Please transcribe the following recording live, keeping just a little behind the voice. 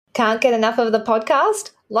Can't get enough of the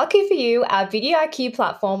podcast? Lucky for you, our Video IQ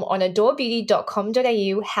platform on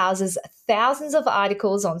adorebeauty.com.au houses thousands of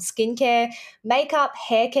articles on skincare, makeup,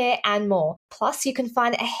 hair care, and more. Plus, you can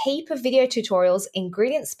find a heap of video tutorials,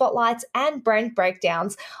 ingredient spotlights, and brand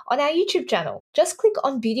breakdowns on our YouTube channel. Just click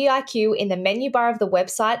on Beauty IQ in the menu bar of the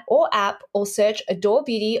website or app, or search Adore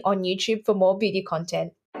Beauty on YouTube for more beauty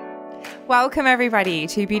content. Welcome, everybody,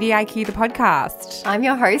 to Beauty IQ, the podcast. I'm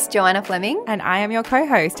your host, Joanna Fleming. And I am your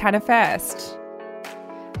co-host, Hannah First.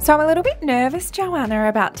 So I'm a little bit nervous, Joanna,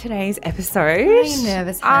 about today's episode. Why are you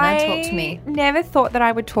nervous, Hannah? Talk to me. I never thought that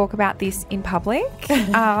I would talk about this in public.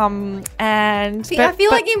 I feel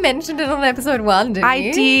like you mentioned it on episode 1, didn't you?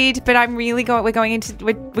 I did, but I'm really we're going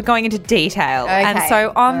into detail. Okay. And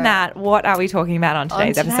so on that, what are we talking about on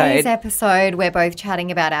today's episode? On today's episode, we're both chatting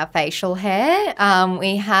about our facial hair.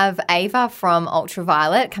 We have Ava from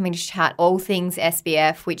Ultraviolet coming to chat all things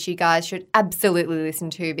SPF, which you guys should absolutely listen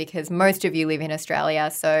to because most of you live in Australia,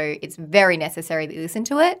 so it's very necessary that you listen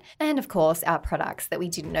to it. And, of course, our products that we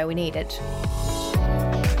didn't know we needed.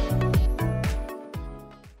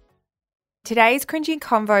 Today's cringy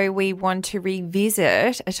convo, we want to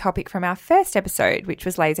revisit a topic from our first episode, which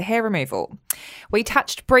was laser hair removal. We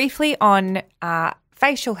touched briefly on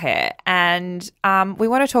facial hair, and we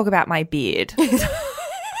want to talk about my beard.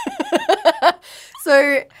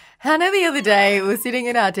 So Hannah the other day was sitting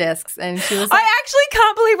at our desks and she was like, I actually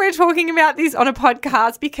can't believe we're talking about this on a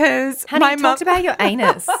podcast because Hannah, my you mum talked about your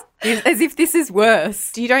anus as if this is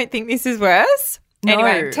worse. Do you don't think this is worse? No.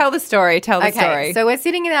 Anyway, tell the story. Okay, so we're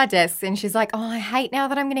sitting at our desks and she's like, oh, I hate now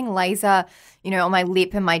that I'm getting laser, on my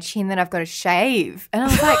lip and my chin that I've got to shave. And I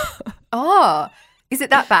was like, oh, is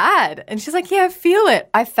it that bad? And she's like, yeah, I feel it.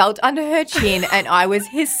 I felt under her chin and I was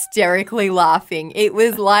hysterically laughing. It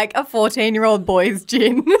was like a 14-year-old boy's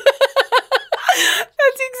chin. That's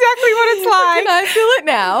exactly what it's like. Can I feel it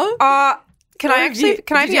now? Can I Did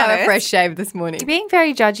be you have a honest? fresh shave this morning? You're being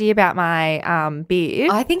very judgy about my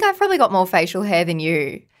beard. I think I've probably got more facial hair than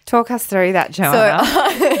you. Talk us through that, So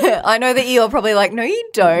Joanna. I know that you're probably like, no, you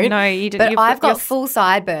don't. No, you don't. But I've got full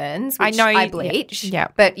sideburns, which I bleach. Yeah.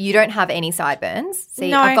 But you don't have any sideburns. See,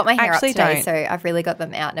 No, I've got my hair up actually today, don't. so I've really got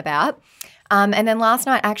them out and about. And then last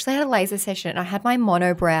night I actually had a laser session and I had my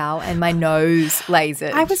monobrow and my nose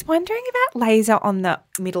lasered. I was wondering about laser on the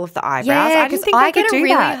middle of the eyebrows. Yeah, I didn't think I could get a do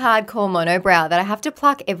really that. hardcore monobrow that I have to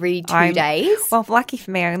pluck every 2 days. Well, lucky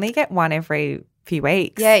for me, I only get one every few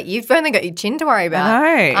weeks. Yeah, you've only got your chin to worry about.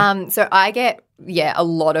 I know. So I get, a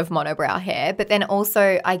lot of monobrow hair, but then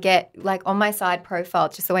also I get, like, on my side profile,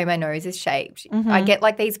 just the way my nose is shaped, I get,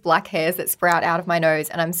 like, these black hairs that sprout out of my nose,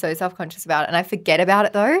 and I'm so self-conscious about it. And I forget about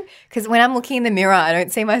it, though, because when I'm looking in the mirror, I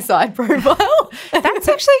don't see my side profile. That's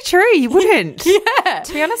actually true. You wouldn't. Yeah.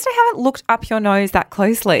 To be honest, I haven't looked up your nose that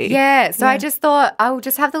closely. Yeah, so I just thought I will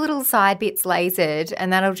just have the little side bits lasered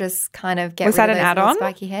and that'll just kind of get Was rid that of an those little add-on?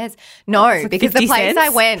 spiky hairs. No, like because the 50 place cents? I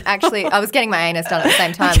went, actually, I was getting my anus done at the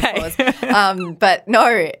same time, Okay. of course. But no,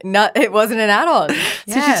 it wasn't an add-on.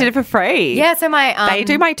 So you did it for free. Yeah, so my They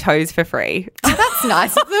do my toes for free. Oh, that's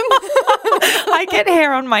nice of them. I get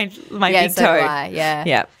hair on my Yeah, big so toe. do I, yeah.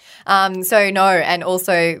 Yeah. So no, and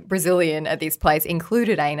also Brazilian at this place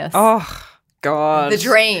included anus. Oh, God. The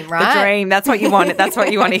dream, right? The dream. That's what you want. That's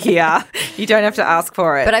what you want to hear. You don't have to ask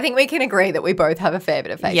for it. But I think we can agree that we both have a fair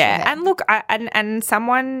bit of facial hair. And look, and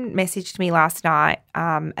someone messaged me last night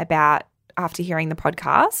about after hearing the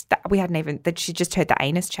podcast that she just heard the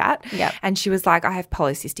anus chat. Yep. And she was like, I have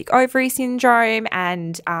polycystic ovary syndrome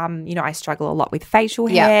and, I struggle a lot with facial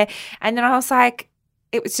hair. And then I was like,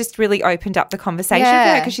 it was just really opened up the conversation for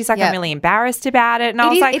her because she's like, I'm really embarrassed about it. And I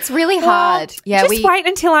was like, it's really hard. Yeah, just wait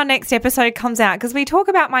until our next episode comes out because we talk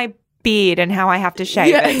about my beard and how I have to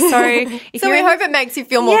shave it. So we hope it makes you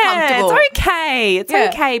feel more comfortable. It's okay. It's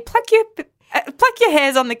okay. Pluck your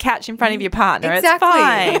hairs on the couch in front of your partner. Exactly.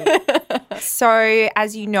 It's fine. So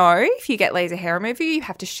as you know, if you get laser hair removal, you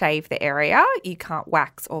have to shave the area. You can't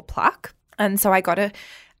wax or pluck. And so I got a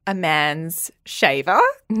man's shaver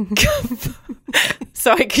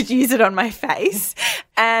so I could use it on my face.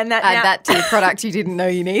 And add that to the product you didn't know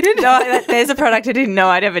you needed. No, there's a product I didn't know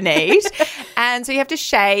I'd ever need. And so you have to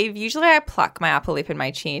shave. Usually I pluck my upper lip and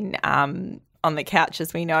my chin on the couch,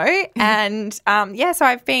 as we know. And so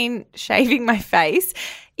I've been shaving my face.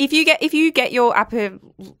 If you get your upper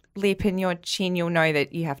lip and your chin, you'll know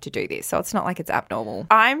that you have to do this. So it's not like it's abnormal.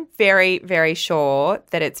 I'm very, very sure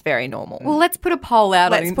that it's very normal. Well, let's put a poll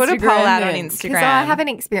out on Instagram. Let's put a poll out on Instagram. Because I haven't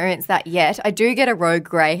experienced that yet. I do get a rogue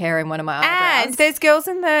grey hair in one of my eyebrows. And there's girls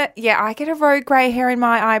in the, I get a rogue grey hair in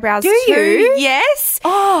my eyebrows Do too. you? Yes.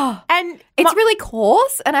 Oh, And it's really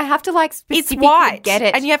coarse and I have to like specifically it's white. get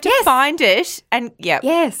it. And you have to find it. And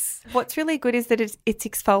Yes. What's really good is that it's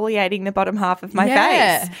exfoliating the bottom half of my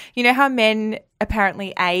Yeah. face. You know how men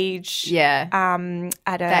apparently age Yeah.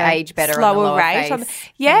 at They a age better on the slower lower rate.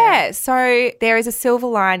 face. So there is a silver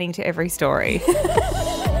lining to every story.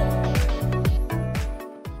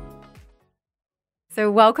 So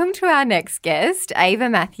welcome to our next guest. Ava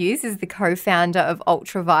Matthews is the co-founder of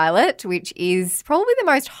Ultraviolet, which is probably the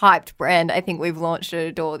most hyped brand I think we've launched at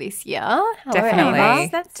Adore this year. Hello, Definitely.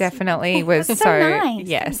 Ava. Definitely was so nice.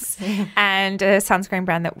 Yes. And a sunscreen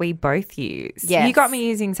brand that we both use. Yes. You got me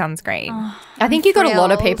using sunscreen. I think you got a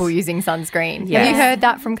lot of thrilled. people using sunscreen. Yes. Have you heard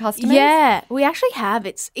that from customers? Yeah, we actually have.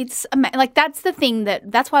 It's like that's the thing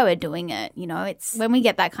that's why we're doing it. You know, it's when we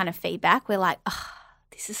get that kind of feedback, we're like, oh,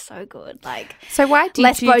 this is so good. Like, So why did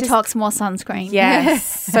less you Botox, more sunscreen.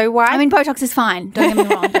 Yes. So why? I mean, Botox is fine. Don't get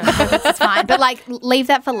me wrong. Botox is fine. But like, leave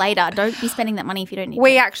that for later. Don't be spending that money if you don't need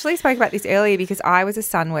We to. actually spoke about this earlier because I was a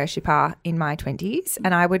sun worshipper in my 20s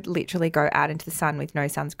and I would literally go out into the sun with no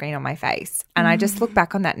sunscreen on my face. And I just look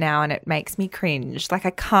back on that now and it makes me cringe. Like,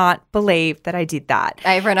 I can't believe that I did that.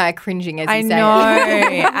 Ava and I are cringing as you I say know.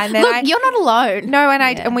 it. And then Look, you're not alone. No,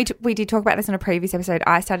 and we did talk about this on a previous episode.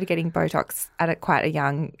 I started getting Botox at quite a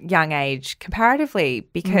young age comparatively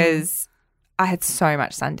because I had so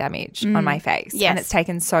much sun damage on my face. Yes. And it's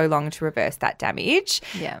taken so long to reverse that damage.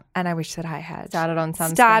 Yeah. And I wish that I had Started on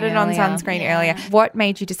sunscreen earlier. What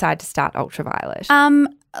made you decide to start Ultraviolet?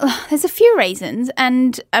 There's a few reasons,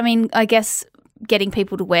 and I mean, I guess getting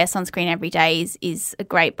people to wear sunscreen every day is a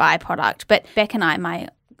great byproduct. But Beck and I, my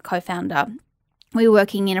co-founder, we were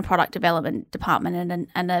working in a product development department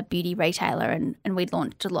and a beauty retailer, and we'd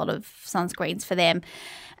launched a lot of sunscreens for them.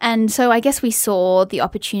 And so I guess we saw the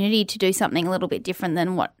opportunity to do something a little bit different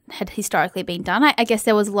than what had historically been done. I guess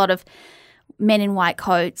there was a lot of men in white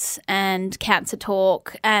coats and cancer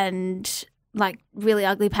talk and like really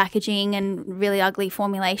ugly packaging and really ugly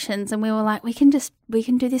formulations. And we were like, we can do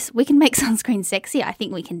this. We can make sunscreen sexy. I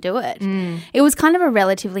think we can do it. It was kind of a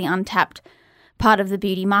relatively untapped part of the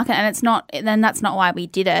beauty market, and that's not why we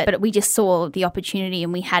did it, but we just saw the opportunity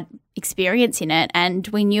and we had experience in it, and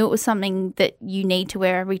we knew it was something that you need to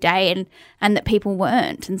wear every day and that people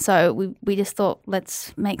weren't, and so we just thought,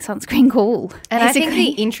 let's make sunscreen cool. And I think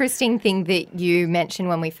basically. the interesting thing that you mentioned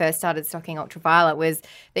when we first started stocking Ultraviolet was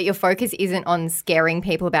that your focus isn't on scaring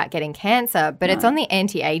people about getting cancer, but it's on the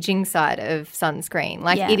anti-aging side of sunscreen.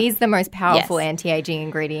 Like, it is the most powerful anti-aging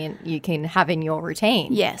ingredient you can have in your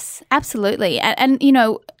routine. Yes, absolutely. And you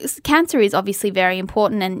know, cancer is obviously very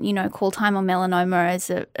important, and, you know, Call Time on Melanoma is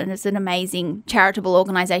an amazing charitable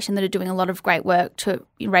organisation that are doing a lot of great work to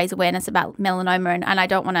raise awareness about melanoma, and I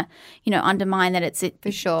don't want to, you know, undermine that it's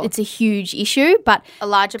a huge issue, but a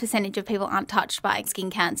larger percentage of people aren't touched by skin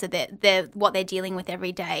cancer. What they're dealing with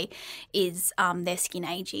every day is their skin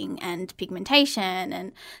aging and pigmentation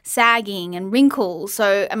and sagging and wrinkles.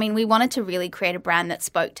 So, I mean, we wanted to really create a brand that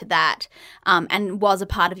spoke to that and was a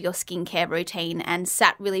part of your skincare routine and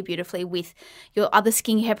sat really beautifully with your other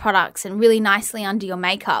skincare products and really nicely under your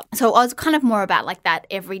makeup. So it was kind of more about like that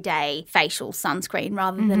everyday facial sunscreen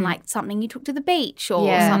rather than like something you took to the beach or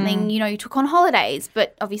something, you know, you took on holidays.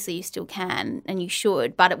 But obviously you still can and you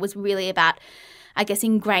should. But it was really about, I guess,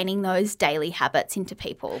 ingraining those daily habits into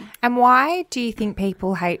people. And why do you think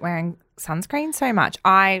people hate wearing sunscreen so much?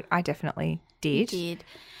 I definitely did.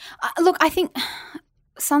 Look, I think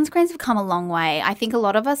sunscreens have come a long way. I think a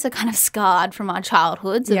lot of us are kind of scarred from our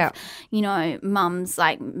childhoods of, you know, mums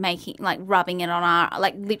like rubbing it on our,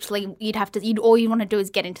 like literally all you want to do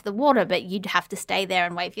is get into the water, but you'd have to stay there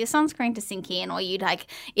and wait for your sunscreen to sink in, or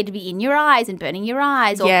it'd be in your eyes and burning your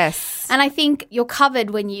eyes. Yes. And I think you're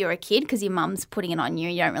covered when you're a kid because your mum's putting it on you.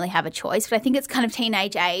 You don't really have a choice. But I think it's kind of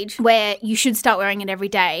teenage age where you should start wearing it every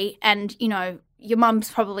day, and, you know, your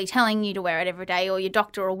mum's probably telling you to wear it every day, or your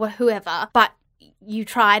doctor or whoever, but you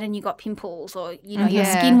tried and you got pimples, or, you know, your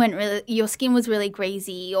skin was really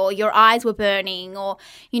greasy, or your eyes were burning, or,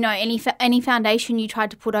 you know, any foundation you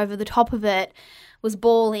tried to put over the top of it was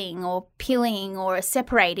balling or peeling or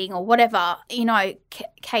separating or whatever. You know,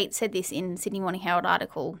 Kate said this in Sydney Morning Herald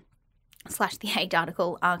article / The Age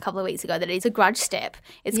article a couple of weeks ago, that it is a grudge step.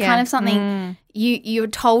 It's kind of something you're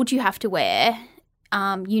told you have to wear,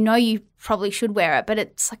 you probably should wear it, but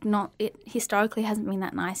it's like it historically hasn't been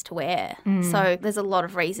that nice to wear. So there's a lot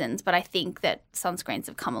of reasons, but I think that sunscreens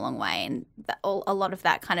have come a long way, and a lot of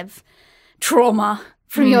that kind of trauma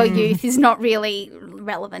from your youth is not really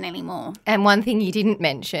relevant anymore. And one thing you didn't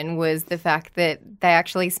mention was the fact that they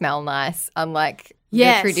actually smell nice, unlike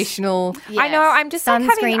Yes. the traditional I know. I'm just like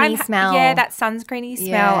sunscreeny smell. Yeah, that sunscreeny smell.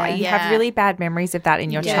 Yeah. You Yeah. have really bad memories of that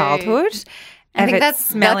in your Yeah. childhood. I think that's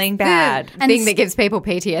smelling that's bad. the thing that gives people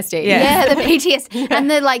PTSD. Yeah, the PTS and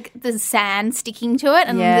the sand sticking to it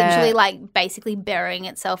and Yeah. literally like basically burying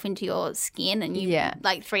itself into your skin, and you Yeah.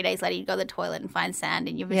 like 3 days later you go to the toilet and find sand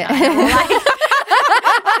in your Yeah. vagina. Or, like,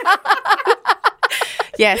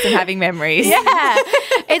 Yes, and having memories. yeah,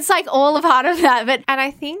 it's like all a part of that. But And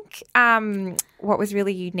I think what was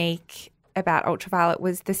really unique about Ultraviolet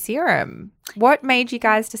was the serum. What made you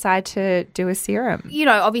guys decide to do a serum? you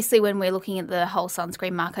know, obviously when we're looking at the whole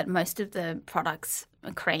sunscreen market, most of the products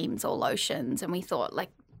are creams or lotions, and we thought like,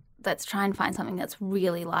 let's try and find something that's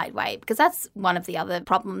really lightweight, because that's one of the other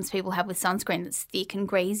problems people have with sunscreen. It's thick and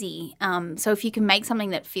greasy. So if you can make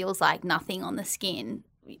something that feels like nothing on the skin,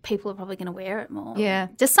 people are probably going to wear it more. Yeah.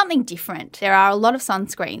 Just something different. There are a lot of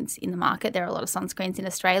sunscreens in the market. There are a lot of sunscreens in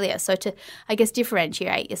Australia. So to, I guess,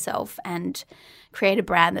 differentiate yourself and create a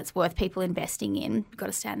brand that's worth people investing in, you've got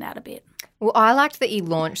to stand out a bit. Well, I liked that you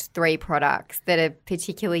launched 3 products that are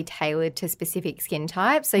particularly tailored to specific skin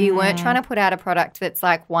types. So you weren't trying to put out a product that's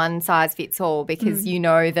like one size fits all, because you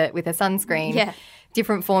know that with a sunscreen, Yeah.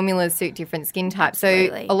 different formulas suit different skin types.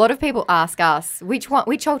 Absolutely. So a lot of people ask us, which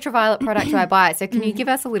ultraviolet product do I buy? So can you give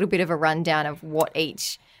us a little bit of a rundown of what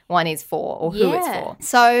each one is for, or who it's for?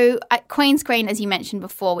 So Queen's Green, as you mentioned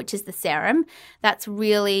before, which is the serum, that's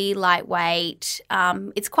really lightweight.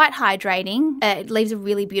 It's quite hydrating. It leaves a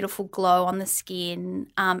really beautiful glow on the skin,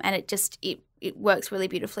 and it works really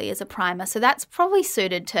beautifully as a primer. So that's probably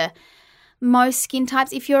suited to most skin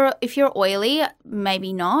types. If you're oily,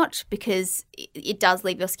 maybe not, because it does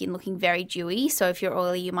leave your skin looking very dewy. So if you're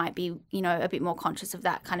oily, you might be, a bit more conscious of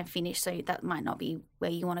that kind of finish. So that might not be where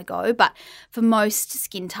you want to go. But for most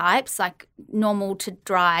skin types, like normal to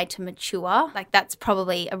dry to mature, like that's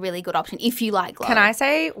probably a really good option if you like glow. Can I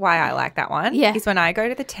say why I like that one? Yeah. Is when I go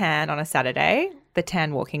to the tan on a Saturday, the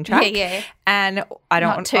tan walking track. Yeah. And I don't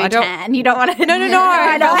Not want too I don't, tan. You don't want to. No.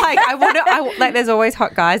 I don't like. I want to. Like, there's always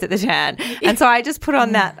hot guys at the tan, and so I just put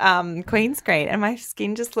on that Queen Screen, and my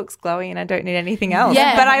skin just looks glowy, and I don't need anything else.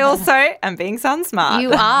 Yeah. But I also am being sun smart.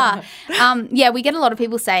 You are. We get a lot of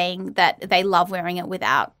people saying that they love wearing it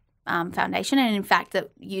without foundation, and in fact that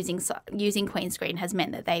using Queen Screen has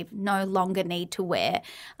meant that they no longer need to wear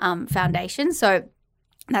foundation. So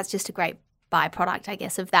that's just a great byproduct, I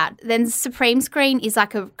guess, of that. Then Supreme Screen is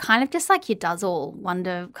like a kind of just like your Dazzle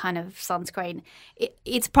Wonder kind of sunscreen.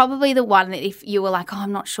 It's probably the one that if you were like,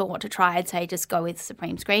 I'm not sure what to try, I'd say just go with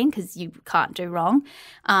Supreme Screen, because you can't do wrong.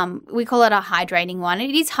 We call it a hydrating one.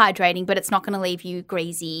 It is hydrating, but it's not going to leave you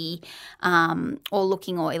greasy or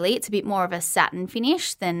looking oily. It's a bit more of a satin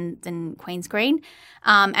finish than Queen Screen.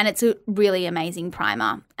 And it's a really amazing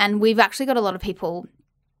primer. And we've actually got a lot of people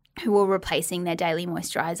who are replacing their daily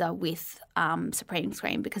moisturizer with Supreme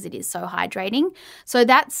Screen because it is so hydrating. So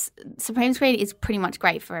Supreme Screen is pretty much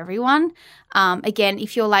great for everyone. Again,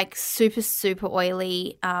 if you're like super, super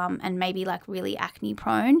oily and maybe like really acne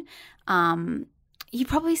prone, you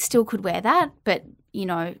probably still could wear that, but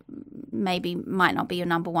maybe might not be your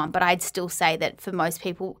number one. But I'd still say that for most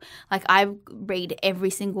people, like I read every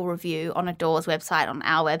single review on Adore's website, on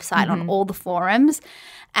our website, on all the forums.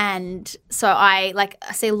 And so I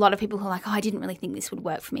see a lot of people who are like, I didn't really think this would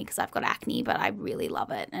work for me because I've got acne, but I really love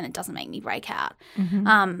it and it doesn't make me break out.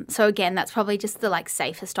 So again, that's probably just the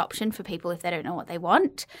safest option for people if they don't know what they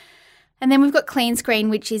want. And then we've got Clean Screen,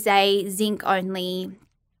 which is a zinc only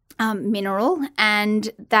mineral,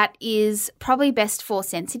 and that is probably best for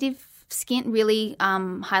sensitive skin, really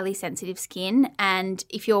highly sensitive skin, and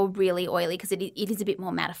if you're really oily, because it is a bit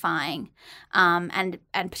more mattifying and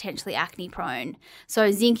potentially acne prone.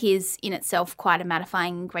 So zinc is in itself quite a mattifying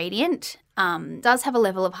ingredient. Does have a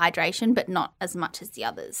level of hydration, but not as much as the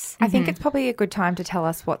others. I think it's probably a good time to tell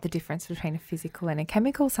us what the difference between a physical and a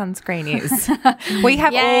chemical sunscreen is. We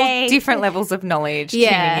have all different levels of knowledge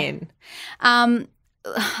tuning in.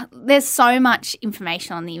 There's so much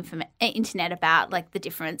information on the internet about the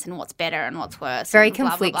difference and what's better and what's worse. Very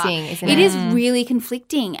blah, blah, blah. conflicting, isn't it? It is really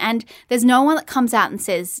conflicting, and there's no one that comes out and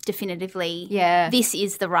says definitively, this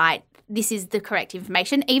is the correct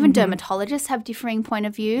information. Even dermatologists have differing point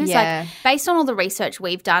of views. Yeah. Based on all the research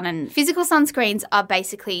we've done, and physical sunscreens are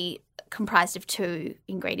basically comprised of 2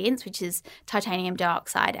 ingredients, which is titanium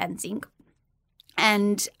dioxide and zinc.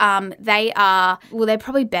 And they're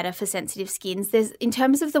probably better for sensitive skins. In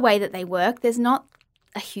terms of the way that they work, there's not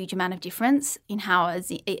a huge amount of difference in how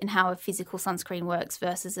a physical sunscreen works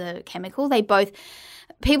versus a chemical.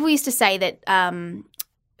 People used to say that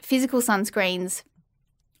physical sunscreens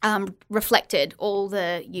reflected all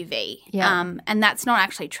the UV, and that's not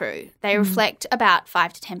actually true. They reflect about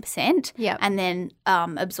 5 to 10%, and then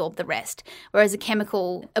absorb the rest. Whereas a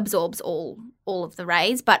chemical absorbs all of the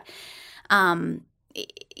rays, but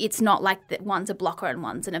it's not like that one's a blocker and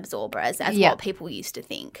one's an absorber as what people used to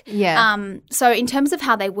think. So in terms of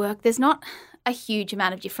how they work, there's not a huge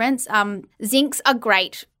amount of difference. Zincs are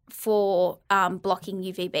great for blocking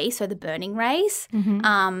UVB, so the burning rays.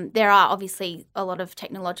 There are obviously a lot of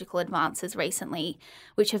technological advances recently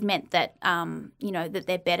which have meant that, that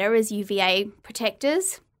they're better as UVA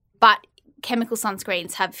protectors, but chemical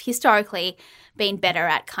sunscreens have historically been better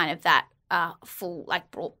at kind of that full, like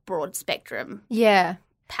broad spectrum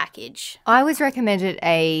package. I was recommended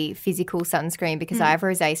a physical sunscreen because I have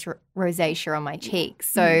rosacea on my cheeks.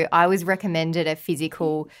 So I was recommended a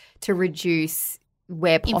physical to reduce,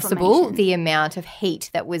 where possible, the amount of heat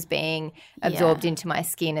that was being absorbed into my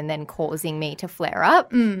skin and then causing me to flare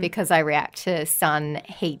up because I react to sun,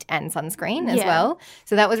 heat and sunscreen as well.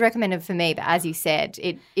 So that was recommended for me. But as you said,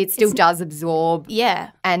 it still does absorb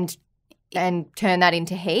and turn that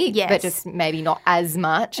into heat, but just maybe not as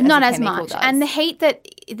much. Not as much. Does. And the heat that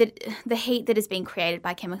is being created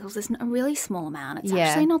by chemicals is a really small amount. It's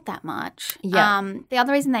actually not that much. The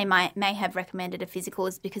other reason they may have recommended a physical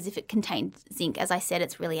is because if it contained zinc, as I said,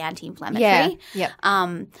 it's really anti-inflammatory.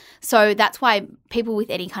 So that's why people with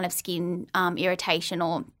any kind of skin irritation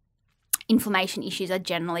or inflammation issues are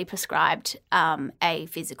generally prescribed a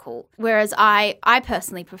physical, whereas I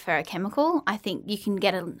personally prefer a chemical. I think you can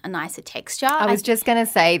get a nicer texture. I was just going to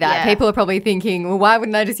say that. People are probably thinking, well, why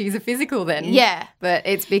wouldn't I just use a physical then? But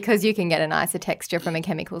it's because you can get a nicer texture from a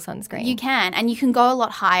chemical sunscreen. You can, and you can go a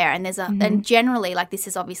lot higher, and there's and generally, like, this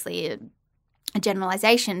is obviously a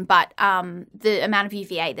generalization, but the amount of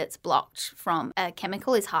UVA that's blocked from a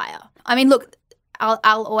chemical is higher. I mean, look,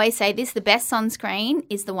 I'll always say this, the best sunscreen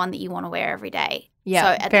is the one that you want to wear every day. So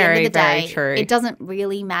at the end of the day, it doesn't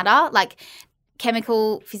really matter. Like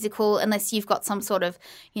chemical, physical, unless you've got some sort of,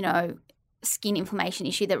 skin inflammation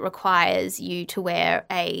issue that requires you to wear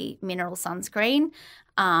a mineral sunscreen,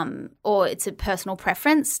 or it's a personal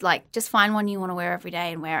preference, like just find one you want to wear every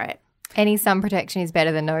day and wear it. Any sun protection is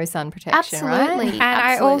better than no sun protection, Absolutely. right? And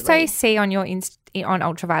I also see on your on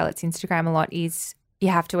Ultraviolet's Instagram a lot is you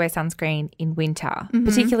have to wear sunscreen in winter,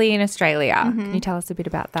 particularly in Australia. Can you tell us a bit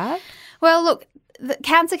about that? Well, look, the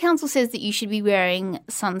Cancer Council says that you should be wearing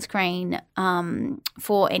sunscreen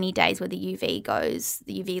for any days where the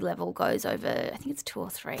UV level goes over, I think it's 2 or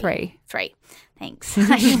 3. 3. Thanks.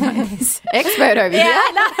 I should know this. Expert over here.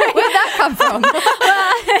 Where'd that come from?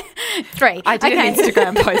 3. I did an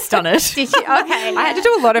Instagram post on it. Did you? Okay. I had to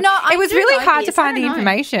do a lot of. It was really hard to find the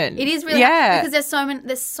information. It is really hard because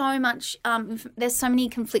there's so many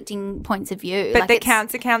conflicting points of view. But the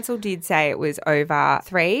Cancer Council did say it was over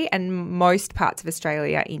 3, and most parts of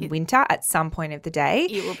Australia in winter at some point of the day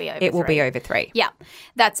it will be over 3. Yeah,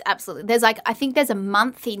 that's absolutely. There's I think there's a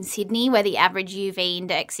month in Sydney where the average UV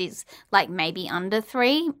index is like maybe under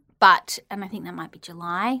 3. And I think that might be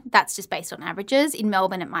July. That's just based on averages. In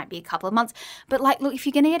Melbourne, it might be a couple of months. But look, if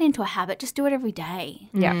you're going to get into a habit, just do it every day.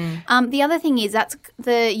 Yeah. The other thing is that's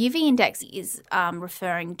the UV index is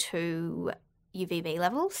referring to UVB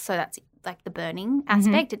levels. So that's like the burning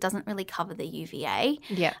aspect. It doesn't really cover the UVA,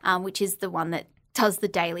 which is the one that does the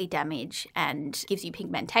daily damage and gives you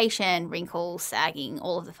pigmentation, wrinkles, sagging,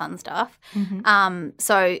 all of the fun stuff.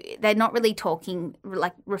 So they're not really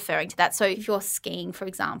referring to that. So if you're skiing, for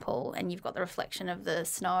example, and you've got the reflection of the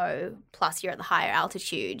snow plus you're at the higher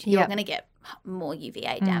altitude, you're going to get more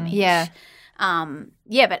UVA damage.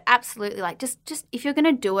 But absolutely, just if you're going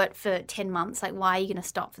to do it for 10 months, why are you going to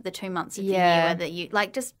stop for the 2 months of the year? Whether you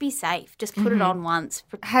just be safe, just put it on once.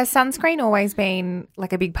 Has sunscreen always been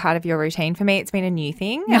a big part of your routine? For me, it's been a new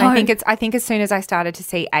thing, and I think as soon as I started to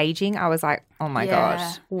see aging, I was like, oh my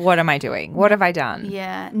gosh, what am I doing? What have I done?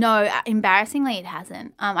 Yeah, no, embarrassingly, it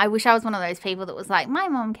hasn't. I wish I was one of those people that was like, my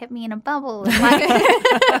mom kept me in a bubble. And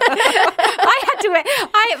I had to wear.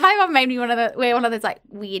 My mom made me wear one of those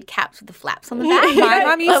weird caps with the flaps on the back. My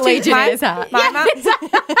mum used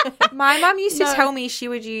my mum used to No. tell me she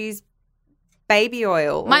would use baby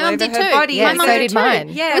oil My all mum over did her too. body. Yeah, My mum so did did too. mine.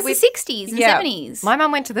 Yeah, It was the 60s and 70s. My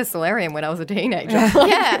mum went to the solarium when I was a teenager.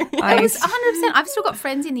 Yeah, I it was used- 100%. I've still got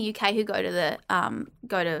friends in the UK who go to the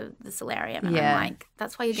solarium, and Yeah. I'm like,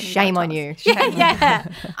 that's why you're going to Shame on you. Yeah.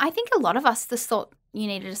 I think a lot of us just thought you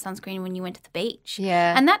needed a sunscreen when you went to the beach.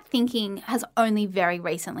 Yeah. And that thinking has only very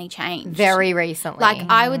recently changed. Very recently. Like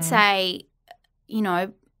I would say,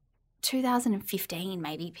 2015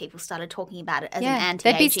 maybe people started talking about it as an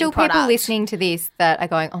anti-aging There'd be still product. people listening to this that are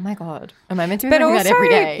going, oh my God, am I meant to be But wearing also, that every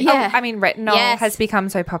day? Yeah. retinol Yes. has become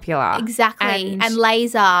so popular. Exactly. And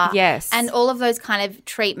laser. Yes. And all of those kind of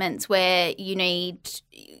treatments where you need,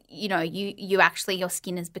 you actually, your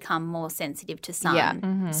skin has become more sensitive to sun.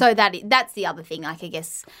 Yeah. So that's the other thing, like I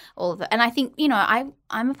guess all of it. And I think, I'm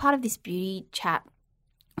a part of this beauty chat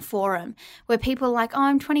forum where people are like, oh,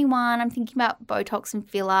 I'm 21, I'm thinking about Botox and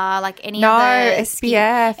filler, like any other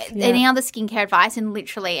SPF, any other skincare advice, and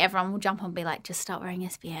literally everyone will jump on and be like, just start wearing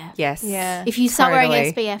SPF. Yes. Yeah. If you start wearing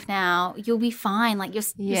Totally. SPF now, you'll be fine. Like you're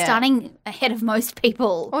Yeah. starting ahead of most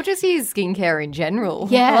people. Or just use skincare in general.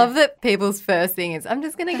 Yeah. I love that people's first thing is, I'm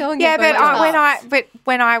just going to go and Yeah, get but Botox.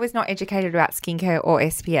 when I was not educated about skincare or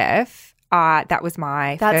SPF, that was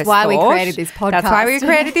my That's first why we thought. created this podcast. That's why we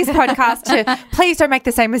created this podcast to please don't make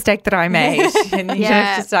the same mistake that I made and you Yeah.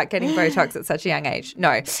 have to start getting Botox at such a young age.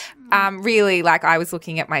 No, really, like I was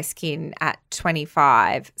looking at my skin at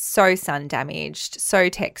 25, so sun damaged, so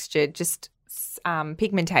textured, just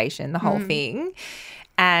pigmentation, the whole thing,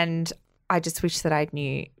 and I just wish that I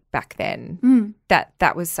knew back then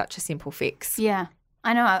that was such a simple fix. Yeah.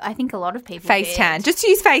 I know. I think a lot of people Face did. tan. Just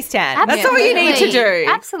use face tan. That's all you need to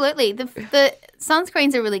Absolutely. do. Absolutely. The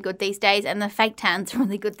sunscreens are really good these days, and the fake tans are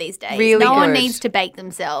really good these days. Really no one good. needs to bake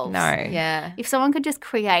themselves. No. Yeah. If someone could just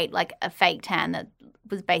create like a fake tan that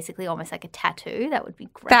was basically almost like a tattoo, that would be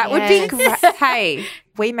great. That would be Yes. great. Hey,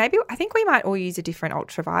 I think we might all use a different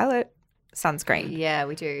ultraviolet sunscreen. Yeah,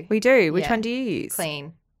 we do. We do. Which Yeah. one do you use?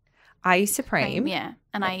 Clean. I use Supreme. Yeah.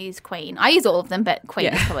 And I use Queen. I use all of them, but Queen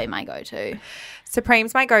is probably my go-to.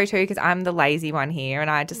 Supreme's my go-to because I'm the lazy one here and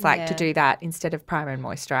I just like to Yeah. do that instead of primer and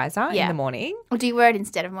moisturizer Yeah. in the morning. Or do you wear it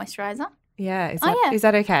instead of moisturizer? Yeah. Is Oh, that, yeah. is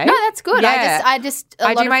that okay? No, that's good. Yeah. I just a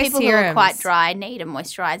I lot do of my people who are quite serums. dry need a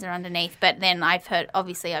moisturizer underneath. But then I've heard,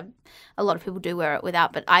 obviously, a lot of people do wear it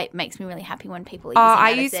without. But it makes me really happy when people are using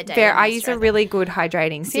I that as use their daily I use a moisturizer. really good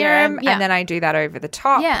hydrating serum, Yeah. and then I do that over the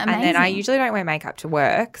top. Yeah, and then I amazing. usually don't wear makeup to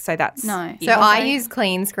work, so that's No. So I use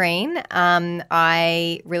Clean Screen.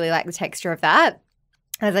 I really like the texture of that.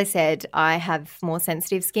 As I said, I have more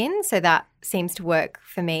sensitive skin, so that seems to work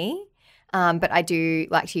for me. But I do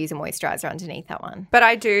like to use a moisturizer underneath that one. But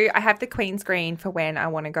I have the Queen Screen for when I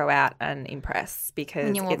want to go out and impress because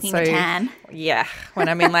When you're it's walking so the tan. yeah. When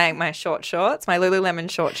I'm in like my short shorts, my Lululemon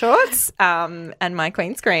short shorts, and my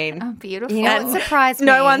Queen Screen. Oh, beautiful. You know what surprised me?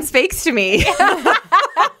 No one speaks to me.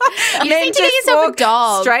 You just need to get yourself a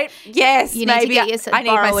dog. Straight, yes. You need to maybe get yourself- I need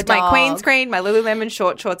borrow a my Queen dog. Screen, my Lululemon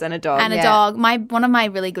short shorts, and a dog. And a dog. One of my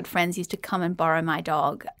really good friends used to come and borrow my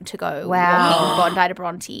dog to go Wow. walking Bondi to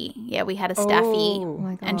Bronte. Yeah, we had a staffy, Oh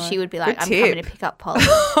my and God. she would be like, Good "I'm coming to tip. pick up Polly."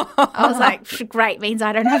 I was like, "Great, means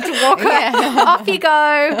I don't have to walk her. Off you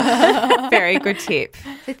go." Very good tip.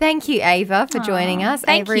 So thank you, Ava, for joining us.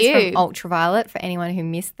 thank Ava is you. from Ultraviolet. For anyone who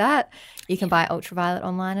missed that, you can buy Ultraviolet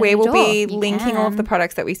online. We will be You linking all of the can.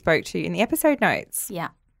 products that we spoke to in the episode notes. Yeah.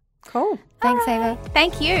 Cool. Thanks, Ava.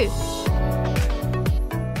 Thank you.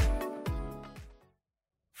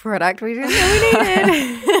 Product we didn't know we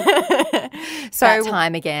needed. So that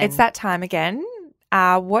time again. It's that time again.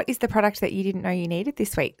 What is the product that you didn't know you needed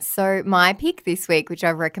this week? So my pick this week, which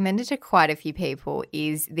I've recommended to quite a few people,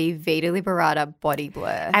 is the Vita Liberata Body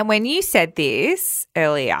Blur. And when you said this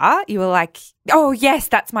earlier, you were like, "Oh yes,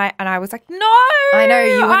 that's my." And I was like, "No, I know,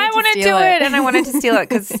 you wanted I to want to steal do it." it, and I wanted to steal it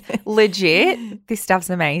because legit, this stuff's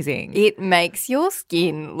amazing. It makes your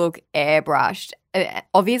skin look airbrushed.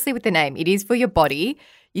 Obviously, with the name, it is for your body.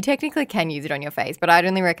 You technically can use it on your face, but I'd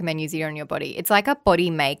only recommend using it on your body. It's like a body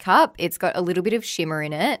makeup. It's got a little bit of shimmer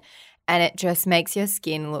in it, and it just makes your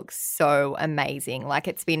skin look so amazing, like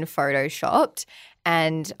it's been photoshopped.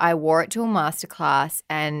 And I wore it to a masterclass,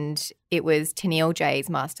 and it was Tennille J's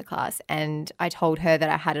masterclass, and I told her that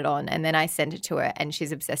I had it on, and then I sent it to her, and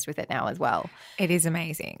she's obsessed with it now as well. It is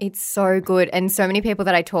amazing. It's so good. And so many people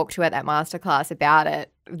that I talked to at that masterclass about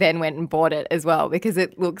it then went and bought it as well because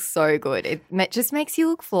it looks so good. It just makes you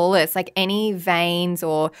look flawless. Like any veins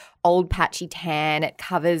or old patchy tan, it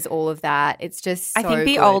covers all of that. It's just so I think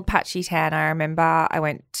the good. old patchy tan, I remember I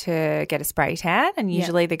went to get a spray tan and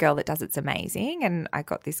usually the girl that does it's amazing. And I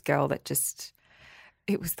got this girl that just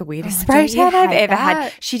It was the weirdest Oh, spray don't you tan I've hate ever had.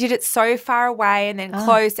 that? She did it so far away and then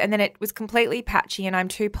close, and then it was completely patchy, and I'm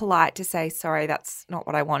too polite to say, sorry, that's not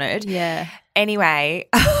what I wanted. Yeah. Anyway.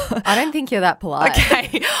 I don't think you're that polite.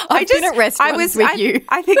 Okay. I've been at restaurants with you.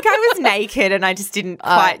 I think I was naked and I just didn't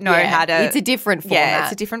quite know how to. It's a different format. Yeah,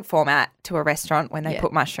 it's a different format to a restaurant when they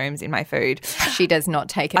put mushrooms in my food. She does not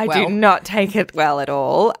take it I well. do not take it well at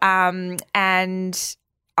all. And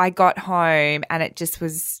I got home and it just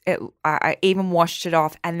was, I even washed it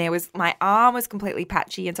off and my arm was completely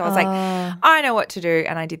patchy. And so I was like, I know what to do.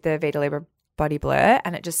 And I did the Vita Libre Body Blur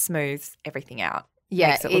and it just smooths everything out.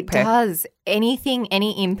 Yeah, Makes it look it does.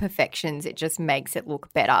 Any imperfections, it just makes it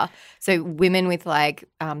look better. So women with like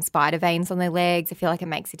spider veins on their legs, I feel like it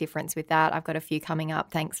makes a difference with that. I've got a few coming up.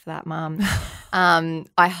 Thanks for that, Mum.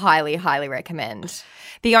 I highly, highly recommend.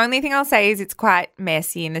 The only thing I'll say is it's quite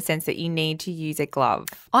messy in the sense that you need to use a glove.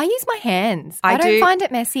 I use my hands. I I don't do- find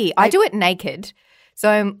it messy. I do it naked.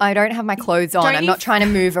 So I don't have my clothes on. Don't I'm you not trying to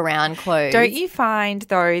move around clothes. Don't you find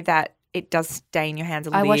though that it does stain your hands a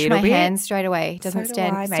I little wash bit? my hands straight away. It doesn't So do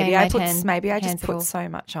stain I. stain Maybe my I put hands maybe I just at all. put so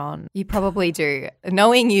much on. You probably do.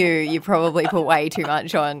 Knowing you probably put way too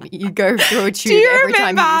much on. You go through a Do tube you every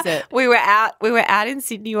remember time you use it. we were out in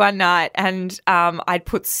Sydney one night and I'd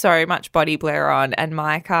put so much body blur on and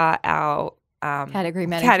Micah, our Category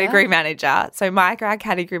manager. So Micah, our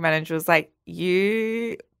category manager, was like,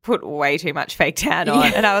 you put way too much fake tan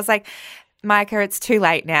on. And I was like, Micah, it's too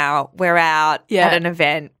late now. We're out at an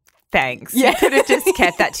event. Thanks. You could have just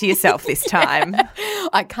kept that to yourself this time.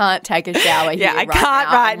 I can't take a shower here. I can't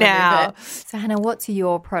right and remove now. it. So, Hannah, what's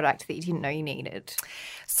your product that you didn't know you needed?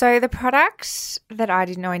 So the product that I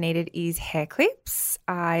didn't know I needed is hair clips.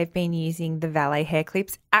 I've been using the Valet hair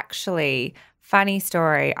clips. Actually, funny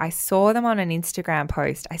story, I saw them on an Instagram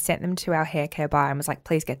post. I sent them to our hair care buyer and was like,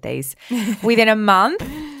 please get these. Within a month,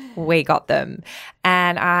 we got them.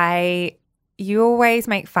 And you always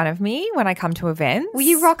make fun of me when I come to events. Well,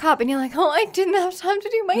 you rock up and you're like, I didn't have time to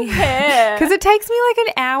do my hair. Because it takes me like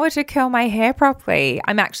an hour to curl my hair properly.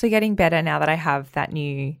 I'm actually getting better now that I have that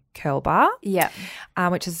new curl bar. Yeah.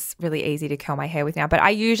 Which is really easy to curl my hair with now. But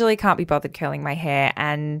I usually can't be bothered curling my hair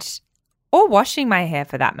or washing my hair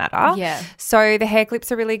for that matter. Yeah. So the hair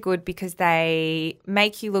clips are really good because they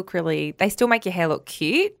make you look they still make your hair look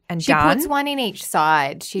cute and She done. puts one in each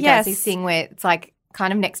side. She Yes. does this thing where it's like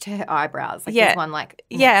kind of next to her eyebrows. Like Yeah. there's one like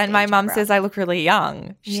next Yeah, to and my each mum eyebrow. says I look really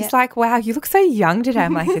young. She's Yeah. like, wow, you look so young today.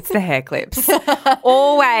 I'm like, it's the hair clips.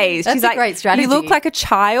 Always. That's She's a like, great strategy. you look like a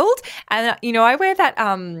child. And, I wear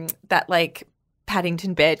that like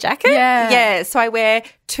Paddington Bear jacket. Yeah. Yeah. So I wear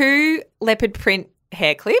 2 leopard print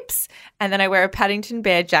hair clips and then I wear a Paddington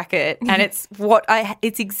Bear jacket and it's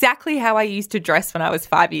exactly how I used to dress when I was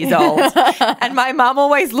 5 years old. And my mum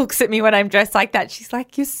always looks at me when I'm dressed like that. She's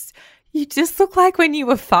like, you just look like when you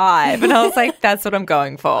were 5. And I was like, that's what I'm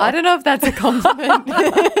going for. I don't know if that's a compliment.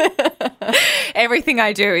 Everything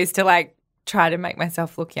I do is to like try to make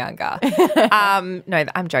myself look younger. No,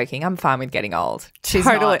 I'm joking. I'm fine with getting old. She's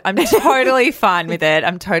not. I'm totally fine with it.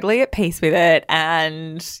 I'm totally at peace with it.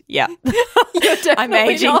 And yeah, I'm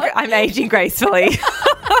aging. not. I'm aging gracefully.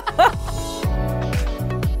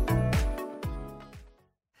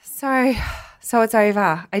 So it's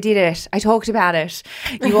over. I did it. I talked about it.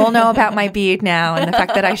 You all know about my beard now and the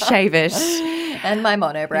fact that I shave it. And my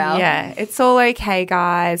monobrow. Yeah, it's all okay,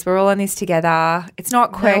 guys. We're all in this together. It's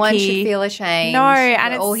not quirky. No one should feel ashamed. No,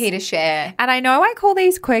 and we're all here to share. And I know I call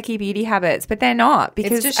these quirky beauty habits, but they're not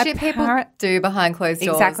because It's just shit people do behind closed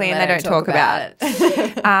doors. Exactly, and they don't talk about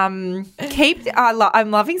it.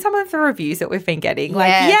 I'm loving some of the reviews that we've been getting. Like,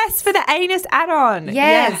 Yes. yes, for the anus add-on.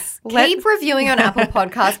 Yes. Let- Keep reviewing on Apple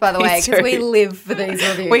Podcasts, by the way, Please because do. we live for these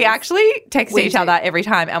reviews. We actually text We each do. other every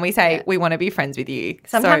time and we say Yeah. we want to be friends with you.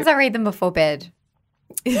 Sometimes I read them before bed.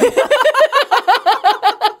 because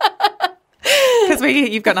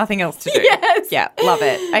you've got nothing else to do. Yes. Yeah, love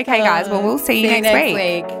it. Okay, guys. Well, we'll see you next week.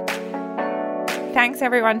 week. Thanks,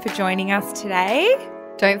 everyone, for joining us today.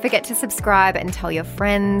 Don't forget to subscribe and tell your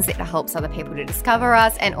friends. It helps other people to discover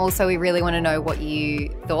us. And also, we really want to know what you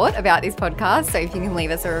thought about this podcast. So if you can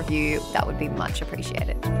leave us a review, that would be much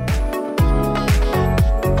appreciated.